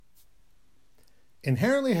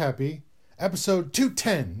Inherently Happy, episode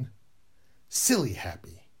 210, Silly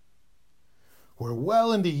Happy. We're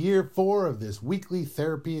well into year 4 of this weekly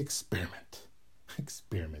therapy experiment.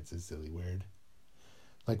 Experiment's a silly word.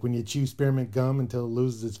 Like when you chew spearmint gum until it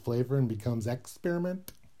loses its flavor and becomes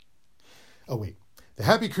experiment. Oh wait, the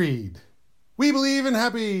Happy Creed. We believe in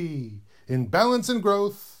happy, in balance and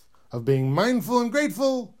growth, of being mindful and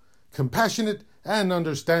grateful, compassionate and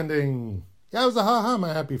understanding. Yowza ha-ha,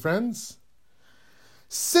 my happy friends.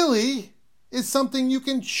 Silly is something you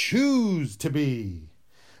can choose to be,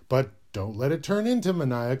 but don't let it turn into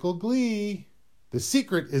maniacal glee. The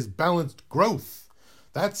secret is balanced growth.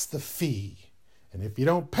 That's the fee. And if you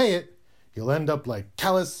don't pay it, you'll end up like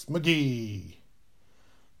Callus McGee.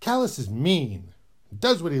 Callus is mean,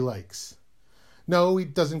 does what he likes. No, he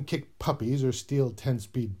doesn't kick puppies or steal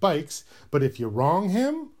 10-speed bikes, but if you wrong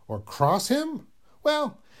him or cross him,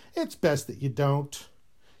 well, it's best that you don't.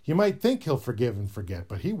 You might think he'll forgive and forget,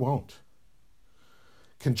 but he won't.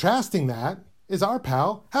 Contrasting that is our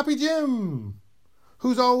pal, Happy Jim,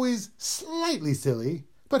 who's always slightly silly,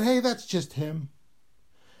 but hey, that's just him.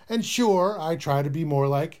 And sure, I try to be more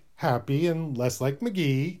like Happy and less like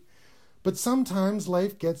McGee, but sometimes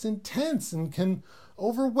life gets intense and can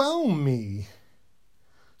overwhelm me.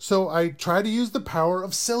 So I try to use the power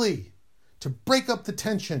of silly to break up the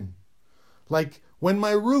tension, like when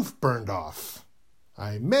my roof burned off.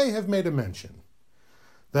 I may have made a mention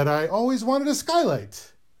that I always wanted a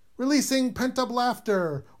skylight, releasing pent-up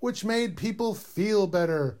laughter, which made people feel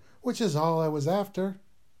better, which is all I was after.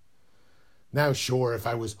 Now sure, if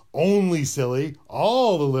I was only silly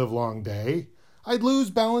all the livelong day, I'd lose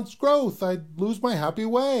balanced growth, I'd lose my happy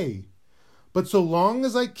way. But so long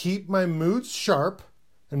as I keep my moods sharp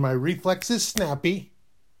and my reflexes snappy,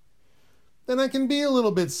 then I can be a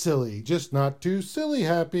little bit silly, just not too silly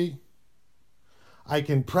happy. I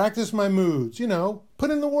can practice my moods,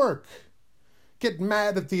 put in the work. Get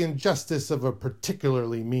mad at the injustice of a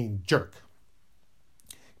particularly mean jerk.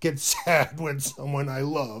 Get sad when someone I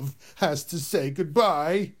love has to say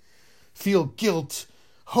goodbye. Feel guilt,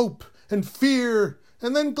 hope, and fear,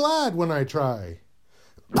 and then glad when I try.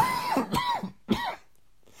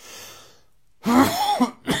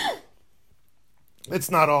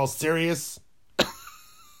 It's not all serious.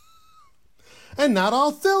 And not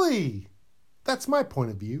all silly. That's my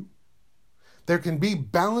point of view. There can be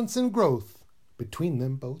balance and growth between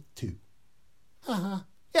them both too.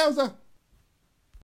 Yowza.